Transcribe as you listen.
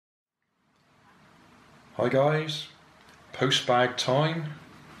Hi guys, postbag time,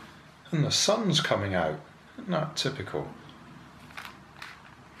 and the sun's coming out. Isn't that typical?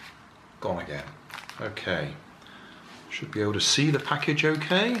 Gone again. Okay, should be able to see the package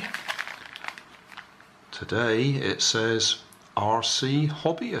okay. Today it says RC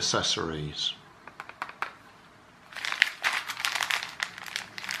Hobby Accessories.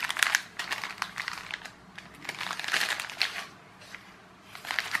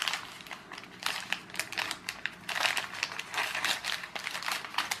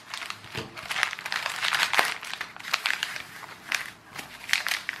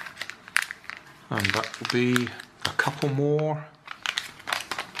 And that will be a couple more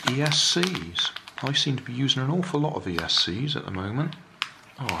ESCs. I seem to be using an awful lot of ESCs at the moment.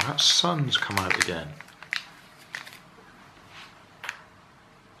 Oh, that sun's come out again.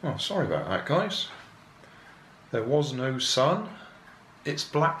 Oh, sorry about that, guys. There was no sun. It's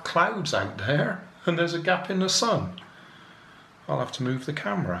black clouds out there, and there's a gap in the sun. I'll have to move the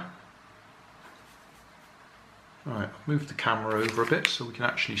camera. Right, I'll move the camera over a bit so we can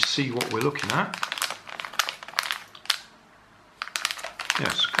actually see what we're looking at.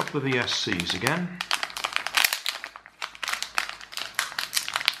 Yes, a couple of ESCs again.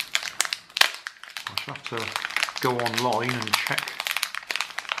 I'll have to go online and check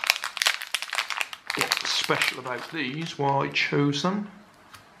what's special about these, why I chose them.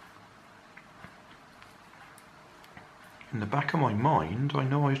 In the back of my mind, I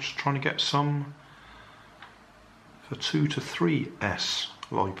know I was just trying to get some for 2 to 3S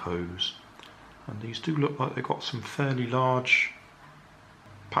lipos, and these do look like they've got some fairly large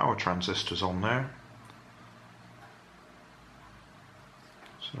power transistors on there,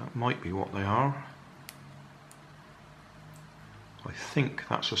 so that might be what they are. I think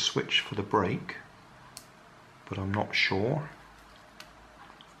that's a switch for the brake, but I'm not sure.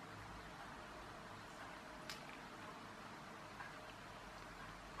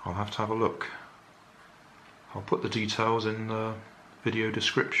 I'll have to have a look. I'll put the details in the video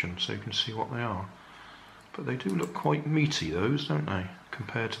description so you can see what they are. But they do look quite meaty, those, don't they,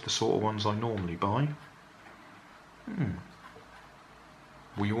 compared to the sort of ones I normally buy.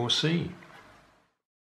 We will see.